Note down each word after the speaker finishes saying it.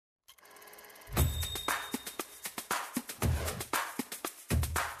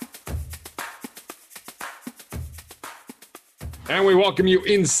And we welcome you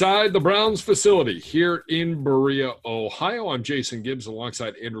inside the Browns facility here in Berea, Ohio. I'm Jason Gibbs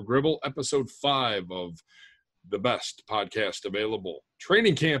alongside Andrew Gribble, episode 5 of the best podcast available,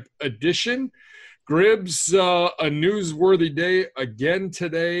 Training Camp Edition. Gribbs, a newsworthy day again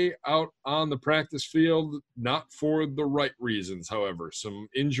today out on the practice field, not for the right reasons, however. Some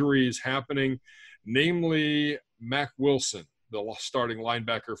injuries happening, namely Mack Wilson, the starting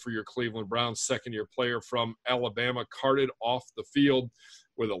linebacker for your Cleveland Browns, second-year player from Alabama, carted off the field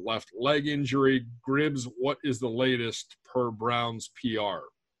with a left leg injury. Gribbs, what is the latest per Browns PR?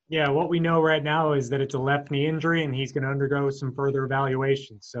 Yeah, what we know right now is that it's a left knee injury, and he's going to undergo some further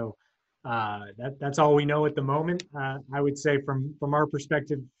evaluation. So that's all we know at the moment. I would say from our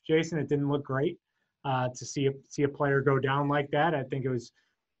perspective, Jason, it didn't look great to see a player go down like that. I think it was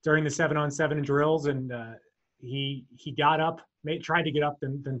during the 7-on-7 drills, and he got up, tried to get up,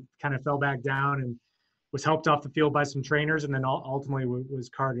 then kind of fell back down and was helped off the field by some trainers, and then ultimately was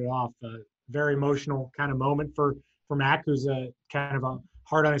carted off. Very emotional kind of moment for Mack, who's a kind of a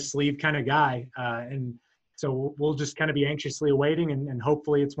heart on his sleeve kind of guy. And so we'll just kind of be anxiously awaiting, and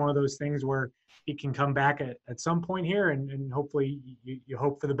hopefully it's one of those things where he can come back at some point here, and hopefully you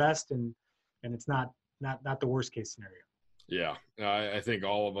hope for the best, and it's not the worst case scenario. Yeah, I think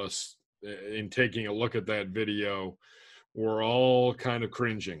all of us, in taking a look at that video, we're all kind of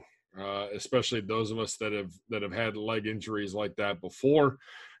cringing, especially those of us that have had leg injuries like that before.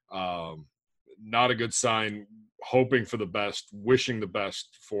 Not a good sign. Hoping for the best, wishing the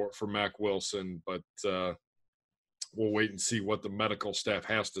best for Mack Wilson, but we'll wait and see what the medical staff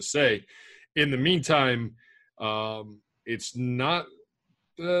has to say. In the meantime, it's not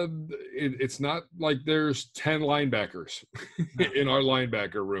like there's 10 linebackers in our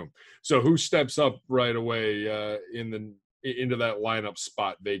linebacker room. So who steps up right away into that lineup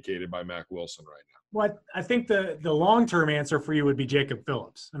spot vacated by Mack Wilson right now? Well, I think the long-term answer for you would be Jacob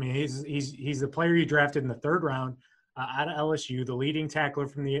Phillips. I mean, he's the player you drafted in the third round out of LSU, the leading tackler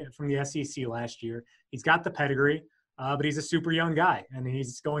from the SEC last year. He's got the pedigree, but he's a super young guy, and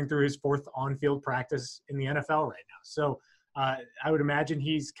he's going through his 4th on-field practice in the NFL right now. So I would imagine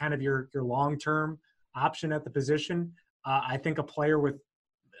he's kind of your long-term option at the position. I think a player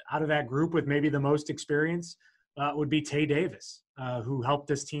out of that group with maybe the most experience would be Tae Davis, who helped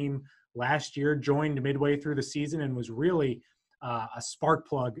this team last year, joined midway through the season, and was really a spark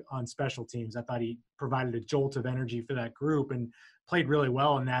plug on special teams. I thought he provided a jolt of energy for that group and played really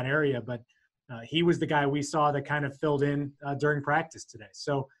well in that area. But he was the guy we saw that kind of filled in during practice today.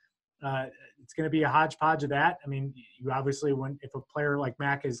 So it's going to be a hodgepodge of that. I mean, you obviously, if a player like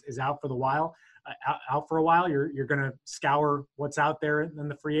Mack is out for a while, you're going to scour what's out there in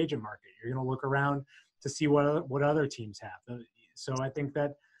the free agent market. You're going to look around to see what other teams have. So I think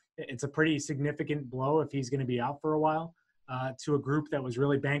that it's a pretty significant blow if he's going to be out for a while to a group that was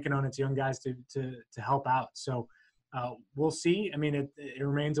really banking on its young guys to help out. So we'll see. I mean, it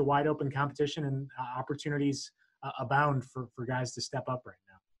remains a wide open competition, and opportunities abound for guys to step up right now.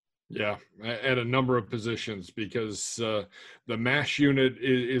 Yeah, at a number of positions, because the MASH unit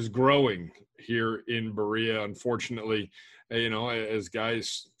is growing here in Berea, unfortunately. As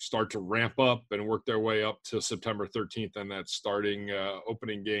guys start to ramp up and work their way up to September 13th and that starting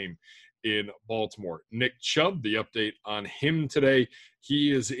opening game in Baltimore. Nick Chubb, the update on him today,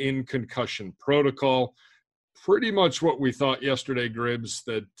 he is in concussion protocol. Pretty much what we thought yesterday, Gribbs,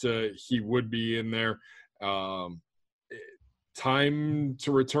 that he would be in there. Time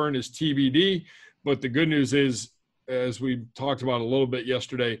to return is TBD, but the good news is, as we talked about a little bit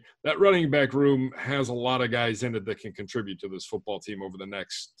yesterday, that running back room has a lot of guys in it that can contribute to this football team over the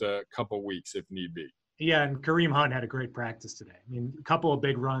next couple weeks if need be. Yeah, and Kareem Hunt had a great practice today. I mean, a couple of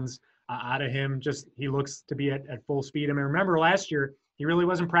big runs out of him. Just he looks to be at full speed. I mean, remember last year he really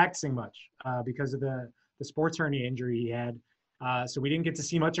wasn't practicing much because of the sports hernia injury he had. So we didn't get to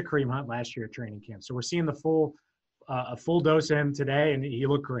see much of Kareem Hunt last year at training camp. So we're seeing a full dose of him today, and he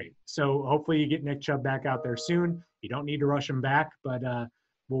looked great. So hopefully you get Nick Chubb back out there soon. You don't need to rush him back, but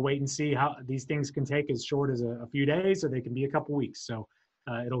we'll wait and see how these things can take as short as a few days, or they can be a couple weeks. So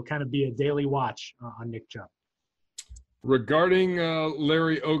it'll kind of be a daily watch on Nick Chubb. Regarding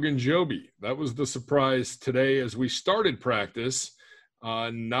Larry Ogunjobi, that was the surprise today as we started practice.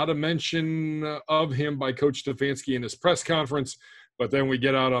 Not a mention of him by Coach Stefanski in his press conference, but then we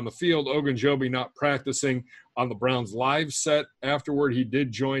get out on the field. Ogunjobi not practicing on the Browns live set. Afterward, he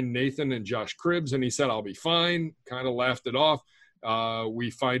did join Nathan and Josh Cribbs, and he said, "I'll be fine," kind of laughed it off. We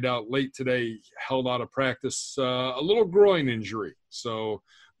find out late today, held out of practice, a little groin injury. So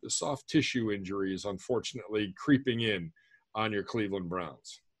the soft tissue injury is unfortunately creeping in on your Cleveland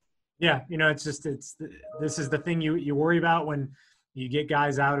Browns. Yeah, it's just this is the thing you worry about when you get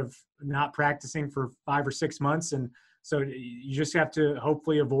guys out of not practicing for 5 or 6 months, and so you just have to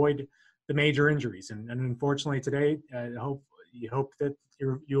hopefully avoid the major injuries. And unfortunately today, you hope that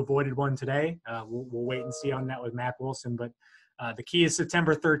you avoided one today. We'll wait and see on that with Mack Wilson, but the key is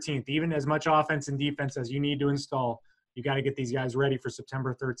September 13th. Even as much offense and defense as you need to install, you got to get these guys ready for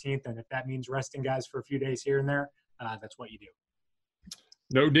September 13th. And if that means resting guys for a few days here and there, that's what you do.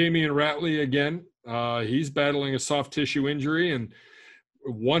 No Damian Ratley again. He's battling a soft tissue injury, and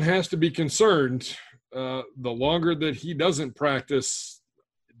one has to be concerned. The longer that he doesn't practice,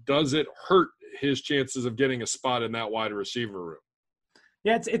 does it hurt his chances of getting a spot in that wide receiver room?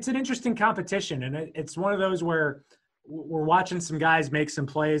 Yeah, it's an interesting competition, and it's one of those where we're watching some guys make some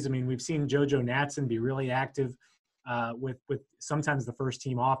plays. I mean, we've seen JoJo Natson be really active with sometimes the first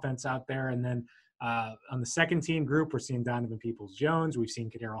team offense out there, and then on the second team group, we're seeing Donovan Peoples-Jones. We've seen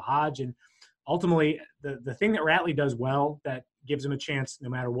Kadero Hodge. And ultimately, the thing that Ratley does well that gives him a chance no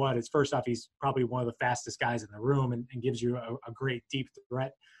matter what is, first off, he's probably one of the fastest guys in the room and gives you a great deep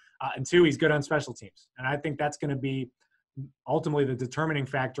threat. And two, he's good on special teams. And I think that's going to be ultimately the determining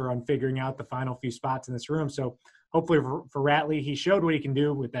factor on figuring out the final few spots in this room. So hopefully for Ratley, he showed what he can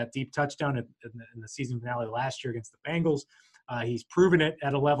do with that deep touchdown in the season finale last year against the Bengals. He's proven it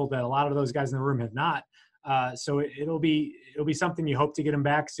at a level that a lot of those guys in the room have not. So it'll be something you hope to get him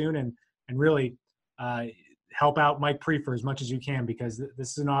back soon and really help out Mike Priefer as much as you can, because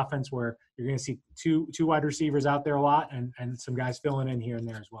this is an offense where you're going to see two wide receivers out there a lot and some guys filling in here and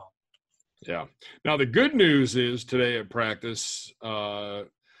there as well. Yeah. Now the good news is today at practice,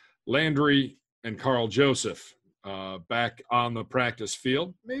 Landry and Carl Joseph back on the practice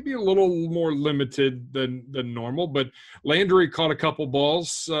field, maybe a little more limited than normal, but Landry caught a couple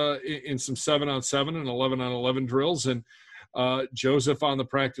balls in some 7-on-7 and 11-on-11 drills, and Joseph on the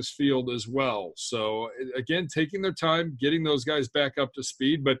practice field as well. So again, taking their time, getting those guys back up to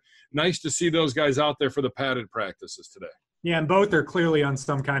speed, but nice to see those guys out there for the padded practices today. Yeah, and both are clearly on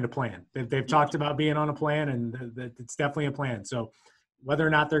some kind of plan. They've talked about being on a plan, and it's definitely a plan. So whether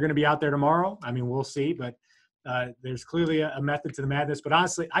or not they're going to be out there tomorrow, I mean, we'll see, but there's clearly a method to the madness. But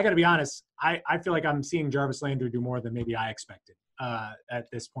honestly, I got to be honest, I feel like I'm seeing Jarvis Landry do more than maybe I expected at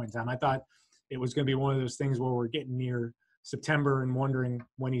this point in time. I thought it was going to be one of those things where we're getting near September and wondering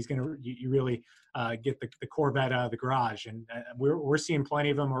when he's going to you really get the Corvette out of the garage. And we're seeing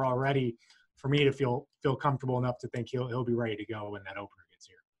plenty of them already for me to feel comfortable enough to think he'll be ready to go when that opener gets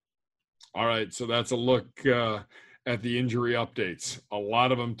here. All right, so that's a look at the injury updates. A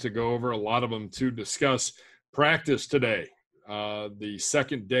lot of them to go over, a lot of them to discuss. Practice today, the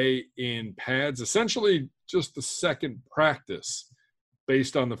second day in pads, essentially just the second practice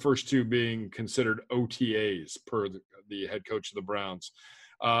based on the first two being considered OTAs per the head coach of the Browns.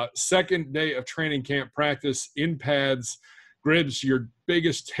 Second day of training camp practice in pads. Gribbs, your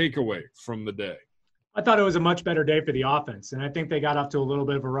biggest takeaway from the day? I thought it was a much better day for the offense, and I think they got off to a little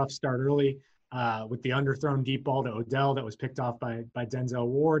bit of a rough start early with the underthrown deep ball to Odell that was picked off by Denzel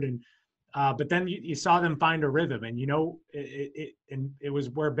Ward, and but then you saw them find a rhythm, and it was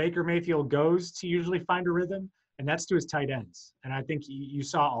where Baker Mayfield goes to usually find a rhythm, and that's to his tight ends. And I think you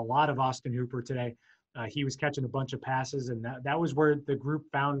saw a lot of Austin Hooper today. He was catching a bunch of passes, and that was where the group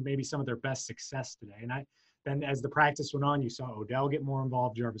found maybe some of their best success today. And then as the practice went on, you saw Odell get more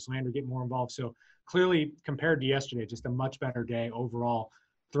involved, Jarvis Landry get more involved. So clearly, compared to yesterday, just a much better day overall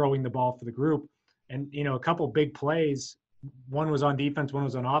throwing the ball for the group. And, a couple big plays. One was on defense, one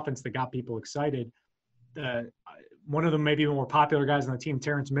was on offense that got people excited. One of them, maybe the more popular guys on the team,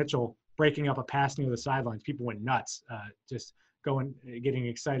 Terrence Mitchell, breaking up a pass near the sidelines. People went nuts, just getting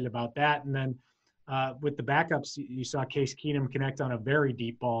excited about that. And then with the backups, you saw Case Keenum connect on a very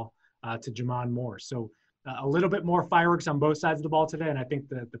deep ball to Jamon Moore. So a little bit more fireworks on both sides of the ball today, and I think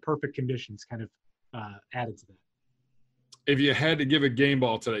the perfect conditions kind of added to that. If you had to give a game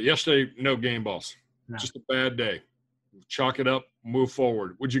ball today, yesterday, no game balls, no. Just a bad day. Chalk it up, move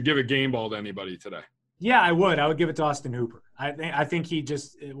forward. Would you give a game ball to anybody today? Yeah, I would. I would give it to Austin Hooper. I think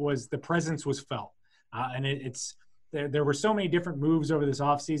the presence was felt. And there were so many different moves over this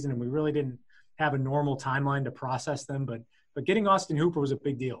offseason, and we really didn't have a normal timeline to process them. But getting Austin Hooper was a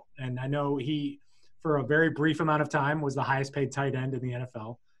big deal. And I know he, for a very brief amount of time, was the highest paid tight end in the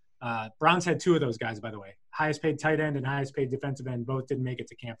NFL. Browns had two of those guys, by the way. Highest paid tight end and highest paid defensive end both didn't make it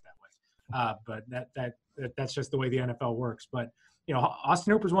to camp that way. But that's just the way the NFL works. But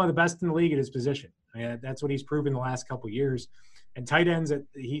Austin Hooper is one of the best in the league at his position. I mean, that's what he's proven the last couple of years. And tight ends,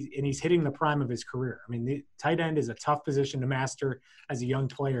 he's hitting the prime of his career. I mean, the tight end is a tough position to master as a young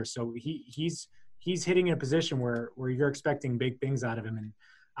player. So he's hitting a position where you're expecting big things out of him. And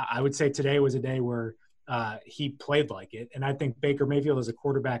I would say today was a day where he played like it. And I think Baker Mayfield is a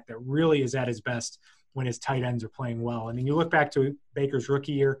quarterback that really is at his best when his tight ends are playing well. I mean, you look back to Baker's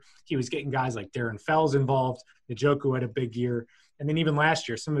rookie year, he was getting guys like Darren Fells involved. Njoku had a big year. And then even last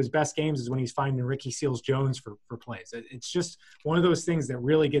year, some of his best games is when he's finding Ricky Seals-Jones for plays. It's just one of those things that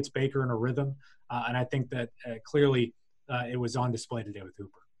really gets Baker in a rhythm. And I think that clearly it was on display today with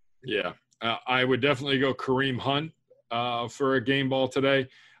Hooper. Yeah, I would definitely go Kareem Hunt for a game ball today.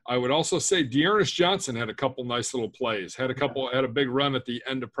 I would also say Dearness Johnson had a couple nice little plays, had a big run at the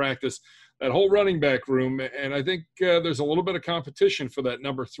end of practice. That whole running back room, and I think there's a little bit of competition for that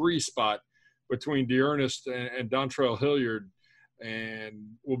number 3 spot between Dearness and Dontrell Hilliard, and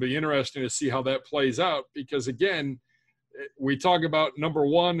will be interesting to see how that plays out because, again, we talk about number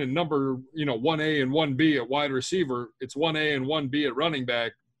 1 and number 1A and 1B at wide receiver. It's 1A and 1B at running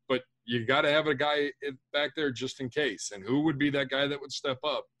back, but you got to have a guy back there just in case. And who would be that guy that would step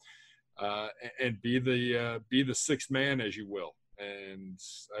up and be the sixth man, as you will? And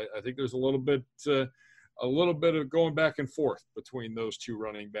I think there's a little bit of going back and forth between those two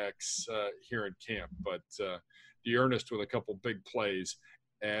running backs here in camp. But Dearness with a couple big plays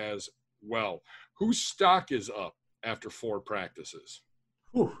as well. Whose stock is up after 4 practices?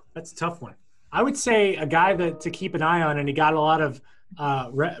 Ooh, that's a tough one. I would say a guy to keep an eye on, and he got a lot of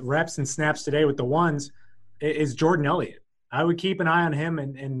reps and snaps today with the ones, is Jordan Elliott. I would keep an eye on him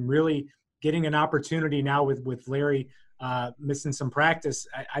and really getting an opportunity now with Larry missing some practice.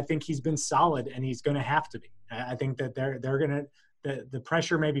 I think he's been solid, and he's going to have to be. I think that they're going to the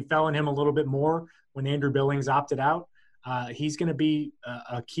pressure maybe fell on him a little bit more when Andrew Billings opted out. He's going to be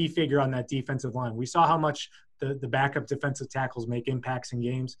a key figure on that defensive line. We saw how much the backup defensive tackles make impacts in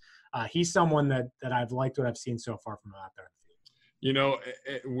games. He's someone that I've liked what I've seen so far from him out there. You know,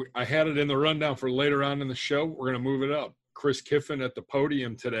 I had it in the rundown for later on in the show. We're going to move it up. Chris Kiffin at the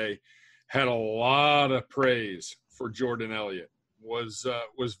podium today had a lot of praise for Jordan Elliott. Was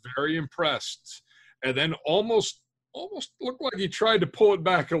very impressed, and then almost looked like he tried to pull it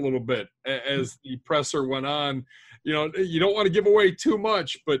back a little bit as the presser went on. You know, you don't want to give away too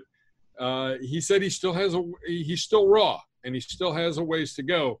much, but he said he's still raw and he still has a ways to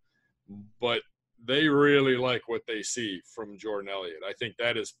go, but they really like what they see from Jordan Elliott. I think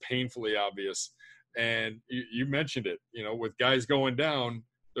that is painfully obvious. And you mentioned it, you know, with guys going down,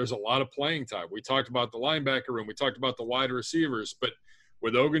 there's a lot of playing time. We talked about the linebacker room. We talked about the wide receivers, but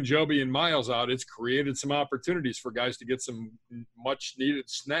with Ogunjobi and Miles out, it's created some opportunities for guys to get some much needed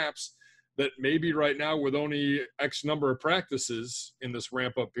snaps that maybe right now with only X number of practices in this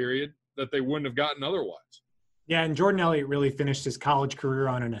ramp up period that they wouldn't have gotten otherwise. Yeah, and Jordan Elliott really finished his college career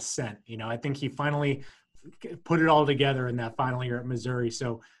on an ascent. You know, I think he finally put it all together in that final year at Missouri.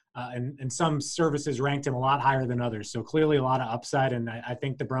 So, and some services ranked him a lot higher than others. So clearly a lot of upside. And I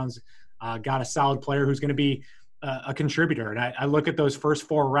think the Browns got a solid player who's going to be a contributor. And I look at those first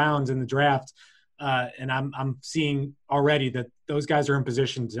 4 rounds in the draft, and I'm seeing already that those guys are in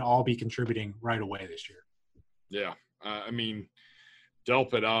position to all be contributing right away this year. Yeah. I mean,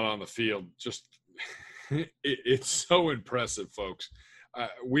 Delpit out on the field, just it's so impressive, folks.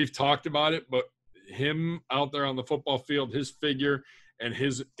 We've talked about it, but him out there on the football field, his figure and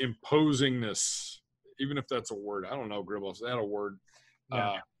his imposingness, even if that's a word, I don't know, Gribble, is that a word?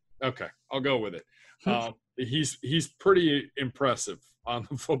 Yeah. Okay, I'll go with it. He's pretty impressive on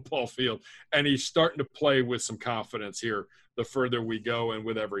the football field, and he's starting to play with some confidence here the further we go and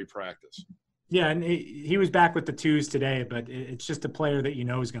with every practice. Yeah, and he was back with the 2s today, but it's just a player that you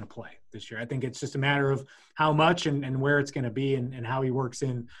know is going to play this year. I think it's just a matter of how much and where it's going to be and how he works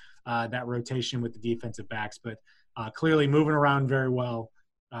in that rotation with the defensive backs. But clearly moving around very well,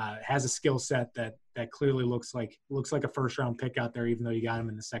 has a skill set that clearly looks like a first-round pick out there, even though you got him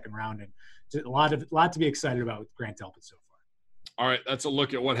in the second round. And just a lot to be excited about with Grant Delpit so far. All right, that's a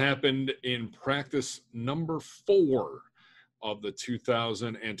look at what happened in practice number 4 of the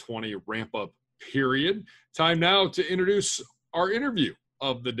 2020 ramp-up period. Time now to introduce our interview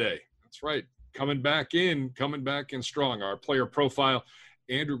of the day. That's right. Coming back in strong. Our player profile,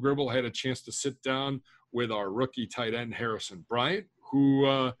 Andrew Gribble had a chance to sit down with our rookie tight end, Harrison Bryant,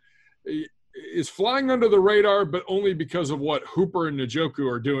 who is flying under the radar, but only because of what Hooper and Njoku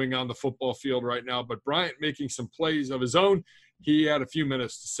are doing on the football field right now. But Bryant making some plays of his own. He had a few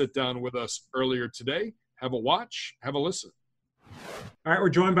minutes to sit down with us earlier today. Have a watch, have a listen. All right, we're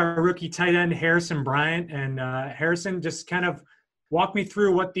joined by rookie tight end Harrison Bryant. And Harrison, just kind of walk me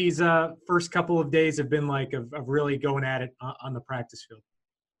through what these first couple of days have been like of really going at it on the practice field.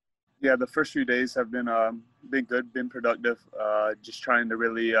 Yeah, the first few days have been good, been productive. Just trying to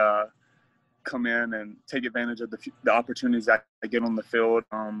really come in and take advantage of the opportunities that I get on the field,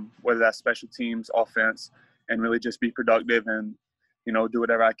 whether that's special teams, offense, and really just be productive and, do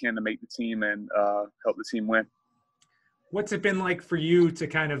whatever I can to make the team and help the team win. What's it been like for you to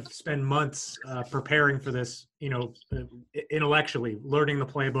kind of spend months preparing for this, intellectually, learning the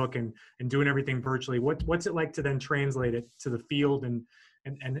playbook and doing everything virtually? What's it like to then translate it to the field, and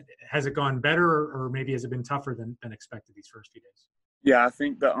has it gone better, or maybe has it been tougher than expected these first few days? Yeah, I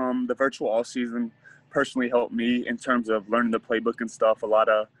think the virtual off season personally helped me in terms of learning the playbook and stuff. A lot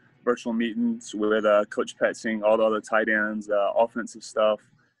of virtual meetings with Coach Petzing, all the other tight ends, offensive stuff.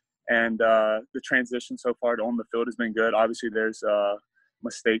 And the transition so far to on the field has been good. Obviously, there's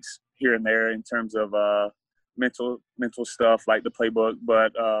mistakes here and there in terms of mental stuff like the playbook.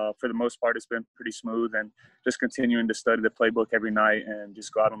 But for the most part, it's been pretty smooth, and just continuing to study the playbook every night and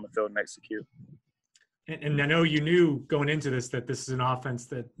just go out on the field and execute. And I know you knew going into this that this is an offense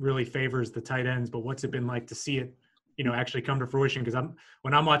that really favors the tight ends, but what's it been like to see it, actually come to fruition? Because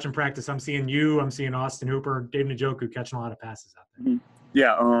when I'm watching practice, I'm seeing Austin Hooper, Dave Njoku catching a lot of passes out there. Mm-hmm.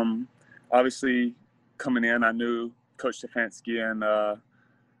 Yeah, obviously coming in, I knew Coach Stefanski and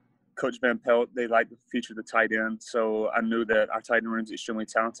Coach Van Pelt, they like to feature the tight end. So I knew that our tight end room is extremely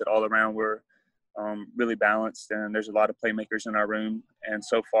talented all around. We're really balanced, and there's a lot of playmakers in our room. And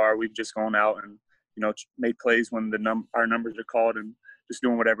so far, we've just gone out and, made plays when our numbers are called, and just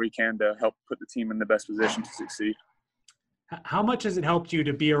doing whatever we can to help put the team in the best position to succeed. How much has it helped you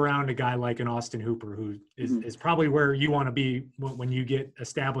to be around a guy like an Austin Hooper, who is probably where you want to be when you get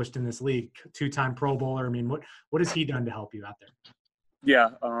established in this league, two-time Pro Bowler? I mean, what has he done to help you out there? Yeah,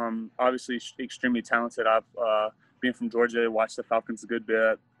 obviously extremely talented. I've been from Georgia, watched the Falcons a good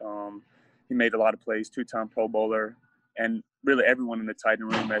bit. He made a lot of plays, two-time Pro Bowler, and really everyone in the tight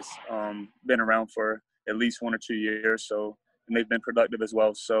end room has been around for at least 1 or 2 years. So, and they've been productive as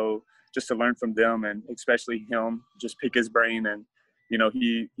well. So just to learn from them, and especially him, just pick his brain. And,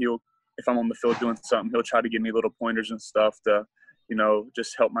 he'll, if I'm on the field doing something, he'll try to give me little pointers and stuff to,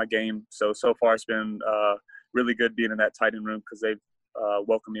 just help my game. So far it's been really good being in that tight end room, because they've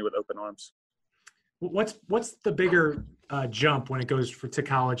welcomed me with open arms. What's the bigger jump when it goes to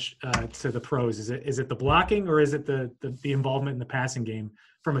college to the pros? Is it the blocking, or is it the involvement in the passing game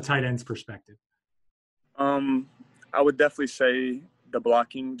from a tight end's perspective? I would definitely say the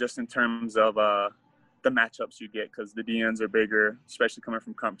blocking, just in terms of the matchups you get, because the DNs are bigger, especially coming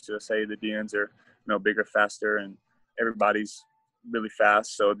from Conference USA. The DNs are bigger, faster, and everybody's really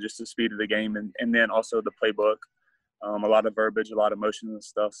fast. So just the speed of the game, and then also the playbook. A lot of verbiage, a lot of motions and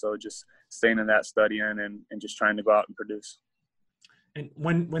stuff. So just staying in that, studying, and just trying to go out and produce. And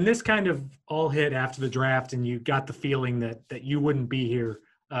when this kind of all hit after the draft, and you got the feeling that you wouldn't be here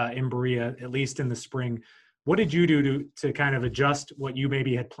in Berea, at least in the spring, what did you do to kind of adjust what you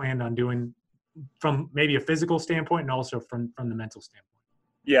maybe had planned on doing from maybe a physical standpoint, and also from the mental standpoint?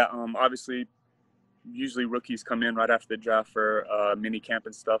 Yeah, obviously, usually rookies come in right after the draft for mini camp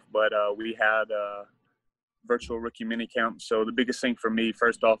and stuff, but we had virtual rookie mini camp. So the biggest thing for me,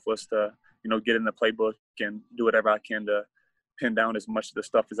 first off, was to get in the playbook and do whatever I can to pin down as much of the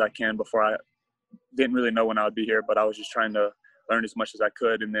stuff as I can. Before, I didn't really know when I would be here, but I was just trying to learn as much as I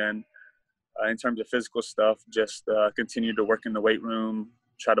could. And then in terms of physical stuff, just continue to work in the weight room,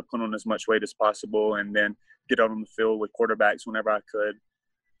 try to put on as much weight as possible, and then get out on the field with quarterbacks whenever I could.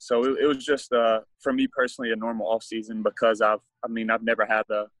 So it was just, for me personally, a normal off season, because I've never had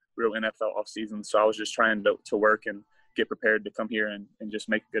a real NFL off season. So I was just trying to work and get prepared to come here and just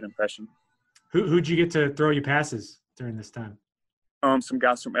make a good impression. Who'd you get to throw you passes during this time? Some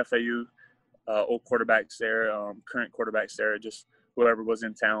guys from FAU, old quarterbacks there, current quarterbacks there, just whoever was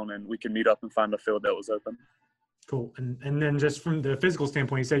in town, and we could meet up and find a field that was open. Cool. And then just from the physical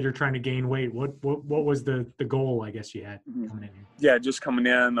standpoint, you said you're trying to gain weight. What was the goal, I guess, you had coming in here? Yeah, just coming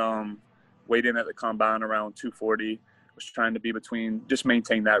in, weighed in at the combine around 240. Was trying to be between, just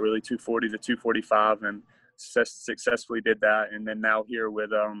maintain that really, 240 to 245, and successfully did that. And then now here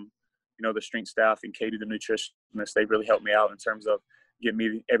with the strength staff and Katie, the nutritionist, they really helped me out in terms of getting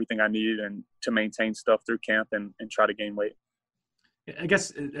me everything I needed and to maintain stuff through camp and try to gain weight. I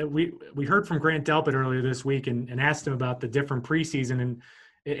guess we heard from Grant Delpit earlier this week and asked him about the different preseason, and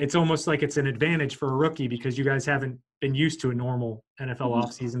it's almost like it's an advantage for a rookie, because you guys haven't been used to a normal NFL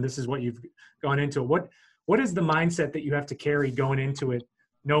offseason. This is what you've gone into. What is the mindset that you have to carry going into it,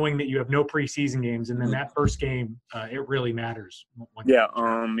 knowing that you have no preseason games, and then that first game, it really matters? Yeah,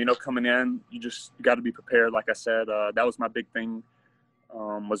 coming in, you got to be prepared. Like I said, that was my big thing,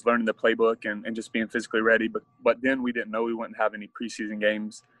 was learning the playbook and just being physically ready. But then we didn't know we wouldn't have any preseason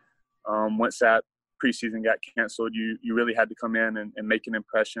games. Once that preseason got canceled, you really had to come in and make an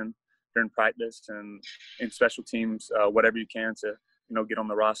impression. during practice and in special teams, whatever you can to, get on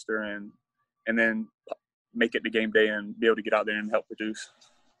the roster and then make it to game day and be able to get out there and help produce.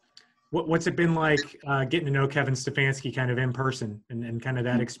 What's it been like getting to know Kevin Stefanski kind of in person and kind of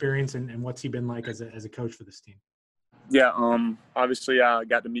that experience, and what's he been like as a coach for this team? Yeah, obviously I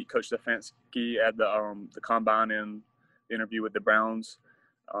got to meet Coach Stefanski at the combine and the interview with the Browns.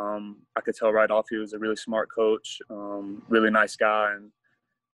 I could tell right off he was a really smart coach, really nice guy, and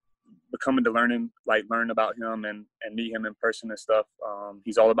becoming to learn about him and meet him in person and stuff.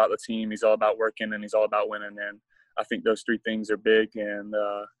 He's all about the team, he's all about working, and he's all about winning. And I think those three things are big, and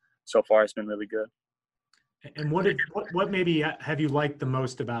so far it's been really good. And what maybe have you liked the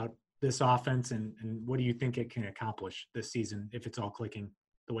most about this offense, and what do you think it can accomplish this season if it's all clicking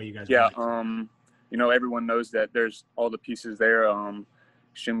the way you guys want it? Everyone knows that there's all the pieces there.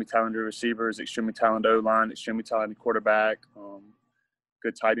 Extremely talented receivers, extremely talented O-line, extremely talented quarterback,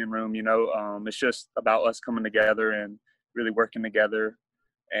 good tight end room. It's just about us coming together and really working together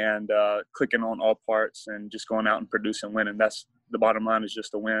and clicking on all parts and just going out and producing, winning. That's the bottom line, is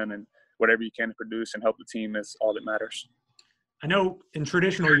just to win, and whatever you can to produce and help the team is all that matters. I know in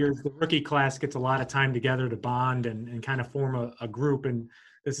traditional years, the rookie class gets a lot of time together to bond and kind of form a group, and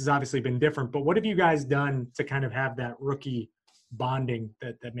this has obviously been different. But what have you guys done to kind of have that rookie bonding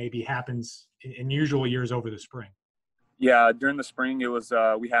that maybe happens in usual years over the spring? Yeah, during the spring, it was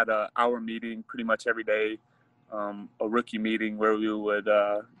we had an hour meeting pretty much every day, a rookie meeting where we would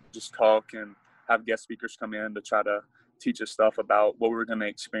just talk and have guest speakers come in to try to teach us stuff about what we were going to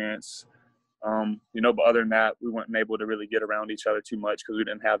experience. But other than that, we weren't able to really get around each other too much because we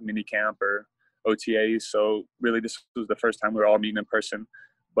didn't have mini camp or OTAs. So really, this was the first time we were all meeting in person.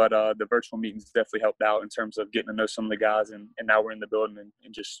 But the virtual meetings definitely helped out in terms of getting to know some of the guys, and now we're in the building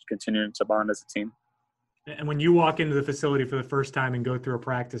and just continuing to bond as a team. And when you walk into the facility for the first time and go through a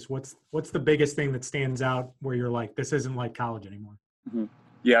practice, what's the biggest thing that stands out where you're like, this isn't like college anymore? Mm-hmm.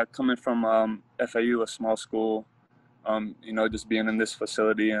 Yeah, coming from FAU, a small school, just being in this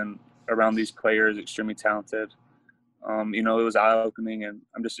facility and around these players, extremely talented. It was eye-opening, and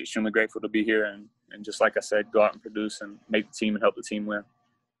I'm just extremely grateful to be here and just like I said, go out and produce and make the team and help the team win.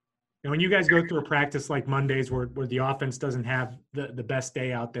 And when you guys go through a practice like Mondays where the offense doesn't have the best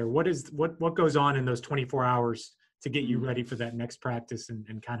day out there, what goes on in those 24 hours to get you ready for that next practice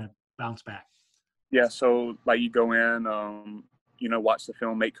and kind of bounce back? Yeah, so like you go in, watch the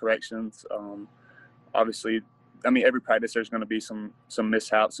film, make corrections. Obviously, every practice there's going to be some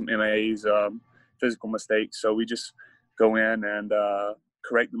mishaps, some MAs, physical mistakes. So we just go in and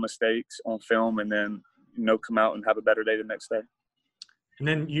correct the mistakes on film, and then come out and have a better day the next day. And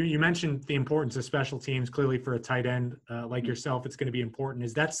then you mentioned the importance of special teams. Clearly, for a tight end like yourself, it's going to be important.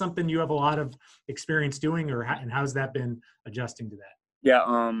 Is that something you have a lot of experience doing, and how's that been adjusting to that?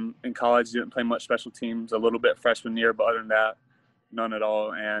 Yeah, in college, didn't play much special teams. A little bit freshman year, but other than that, none at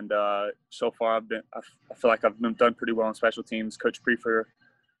all. And so far, I feel like I've done pretty well on special teams. Coach Prefer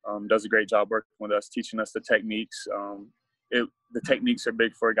does a great job working with us, teaching us the techniques. The techniques are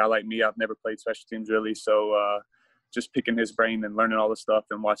big for a guy like me. I've never played special teams really, so just picking his brain and learning all the stuff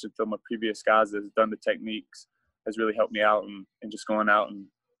and watching film of previous guys that has done the techniques has really helped me out, and just going out and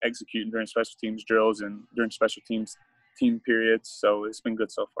executing during special teams drills and during special teams team periods. So it's been good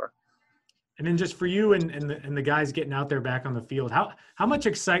so far. And then just for you and the guys getting out there back on the field, how much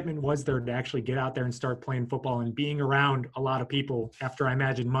excitement was there to actually get out there and start playing football and being around a lot of people after, I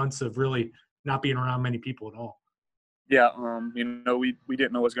imagine, months of really not being around many people at all? Yeah, we didn't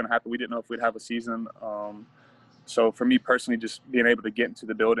know what was going to happen. We didn't know if we'd have a season. So for me personally, just being able to get into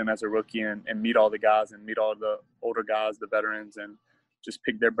the building as a rookie and meet all the guys and meet all the older guys, the veterans, and just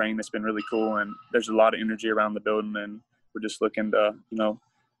pick their brain, it's been really cool. And there's a lot of energy around the building, and we're just looking to,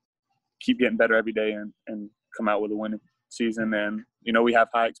 keep getting better every day and come out with a winning season. And, we have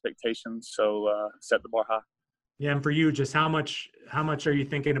high expectations, so set the bar high. Yeah, and for you, just how much are you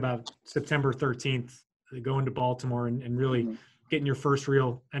thinking about September 13th, going to Baltimore and really getting your first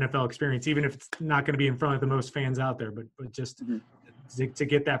real NFL experience, even if it's not going to be in front of the most fans out there, but just to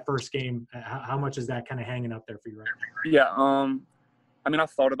get that first game, how much is that kind of hanging up there for you right now? Yeah,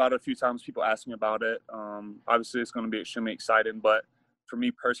 I've thought about it a few times. People ask me about it. Obviously, it's going to be extremely exciting, but for me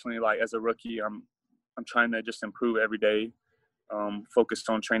personally, like as a rookie, I'm trying to just improve every day, focused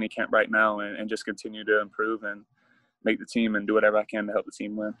on training camp right now, and just continue to improve and make the team and do whatever I can to help the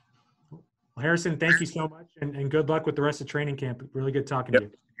team win. Well, Harrison, thank you so much, and good luck with the rest of training camp. Really good talking to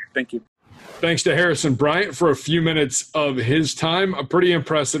you. Thank you. Thanks to Harrison Bryant for a few minutes of his time. A pretty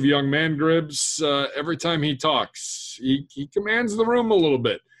impressive young man, Gribbs. Every time he talks, he commands the room a little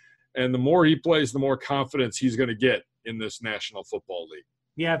bit. And the more he plays, the more confidence he's going to get in this National Football League.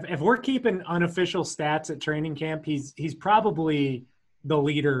 Yeah, if we're keeping unofficial stats at training camp, he's probably the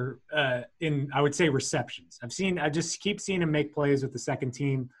leader in, I would say, receptions. I just keep seeing him make plays with the second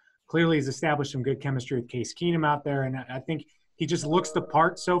team. Clearly, he's established some good chemistry with Case Keenum out there, and I think he just looks the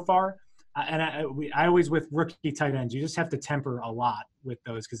part so far. And I always, with rookie tight ends, you just have to temper a lot with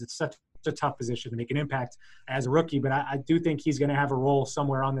those because it's such a tough position to make an impact as a rookie. But I do think he's going to have a role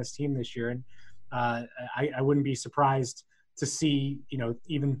somewhere on this team this year, and I wouldn't be surprised to see,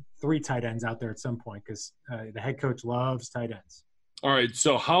 even 3 tight ends out there at some point because the head coach loves tight ends. All right,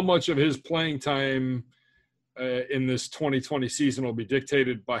 so how much of his playing time in this 2020 season will be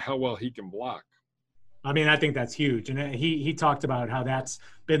dictated by how well he can block? I mean, I think that's huge. And he talked about how that's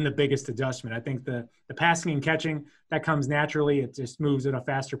been the biggest adjustment. I think the passing and catching, that comes naturally. It just moves at a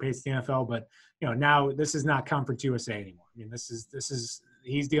faster pace in the NFL. But, now this is not Conference USA anymore. I mean, this is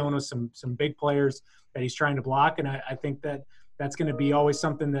he's dealing with some big players that he's trying to block. And I think that's going to be always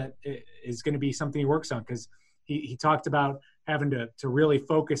something that is going to be something he works on because he talked about having to really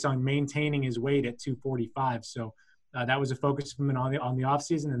focus on maintaining his weight at 245. So that was a focus for him on the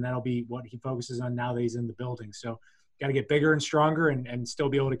offseason, and that'll be what he focuses on now that he's in the building. So got to get bigger and stronger and still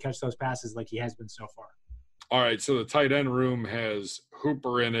be able to catch those passes like he has been so far. All right, so the tight end room has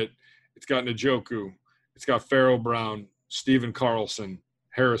Hooper in it. It's got Njoku. It's got Pharaoh Brown, Steven Carlson,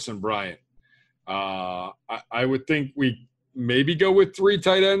 Harrison Bryant. I would think we maybe go with 3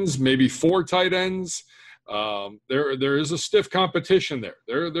 tight ends, maybe 4 tight ends. There is a stiff competition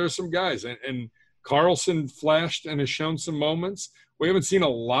there. There's some guys, and Carlson flashed and has shown some moments. We haven't seen a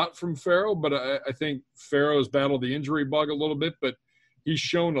lot from Pharaoh, but I think Pharaoh's battled the injury bug a little bit, but he's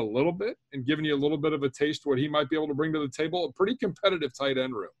shown a little bit and given you a little bit of a taste of what he might be able to bring to the table. A pretty competitive tight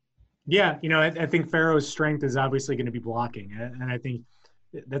end room. Yeah, I think Pharaoh's strength is obviously going to be blocking, and I think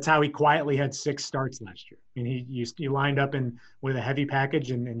that's how he quietly had 6 starts last year. I mean, he lined up with a heavy package,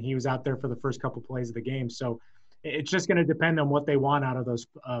 and he was out there for the first couple plays of the game. So it's just going to depend on what they want out of those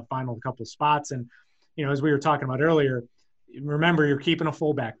final couple spots. And, as we were talking about earlier, remember, you're keeping a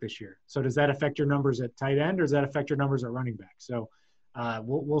fullback this year. So does that affect your numbers at tight end, or does that affect your numbers at running back? So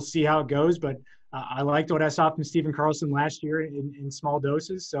we'll see how it goes. But I liked what I saw from Steven Carlson last year in small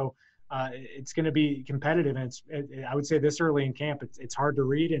doses. So it's going to be competitive. And I would say this early in camp, it's hard to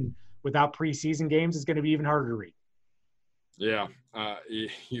read. And without preseason games, it's going to be even harder to read. Yeah,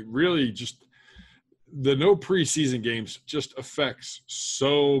 he really just – the no preseason games just affects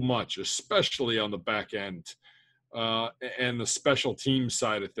so much, especially on the back end and the special team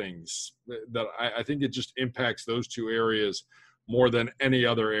side of things, that I think it just impacts those 2 areas more than any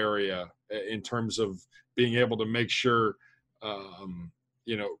other area in terms of being able to make sure,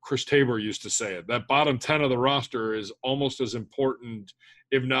 Chris Tabor used to say it, that bottom 10 of the roster is almost as important,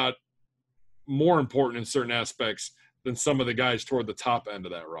 if not more important in certain aspects than some of the guys toward the top end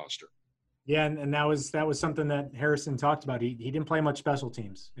of that roster. Yeah, and that was something that Harrison talked about. He didn't play much special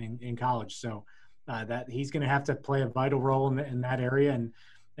teams in college, so that he's going to have to play a vital role in that area.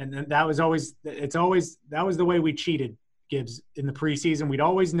 And that was the way we cheated, Gibbs, in the preseason. We'd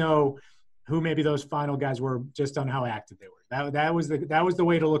always know who maybe those final guys were just on how active they were. That was the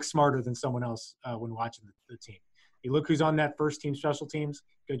way to look smarter than someone else when watching the team. You look who's on that first team special teams,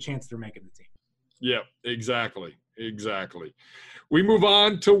 good chance they're making the team. Yeah, exactly. We move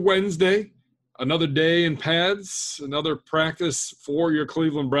on to Wednesday, another day in pads, another practice for your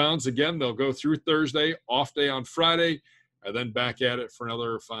Cleveland Browns. Again, they'll go through Thursday, off day on Friday, and then back at it for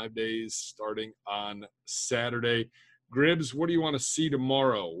another 5 days starting on Saturday. Gribbs, what do you want to see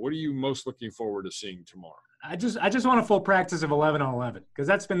tomorrow? What are you most looking forward to seeing tomorrow? I just want a full practice of 11 on 11 because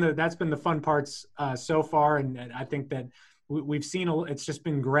that's been the fun parts so far, and I think that we've seen it's just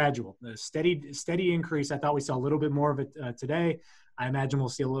been gradual, a steady increase. I thought we saw a little bit more of it today. I imagine we'll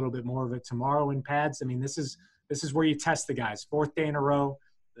see a little bit more of it tomorrow in pads. I mean, this is where you test the guys. 4th day in a row,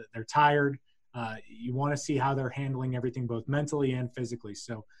 they're tired. You want to see how they're handling everything, both mentally and physically.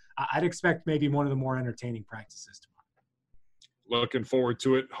 So I'd expect maybe one of the more entertaining practices tomorrow. Looking forward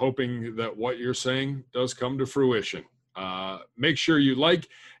to it, hoping that what you're saying does come to fruition. Make sure you like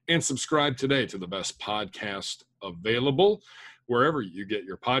and subscribe today to the best podcast available wherever you get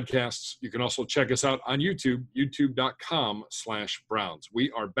your podcasts. You can also check us out on YouTube, youtube.com/Browns.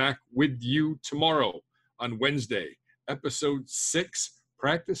 We are back with you tomorrow on Wednesday, episode 6,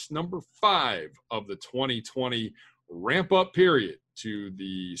 practice number 5 of the 2020 ramp-up period to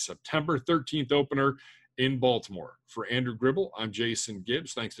the September 13th opener in Baltimore. For Andrew Gribble, I'm Jason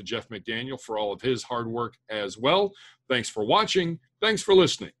Gibbs. Thanks to Jeff McDaniel for all of his hard work as well. Thanks for watching. Thanks for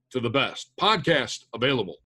listening to the best podcast available.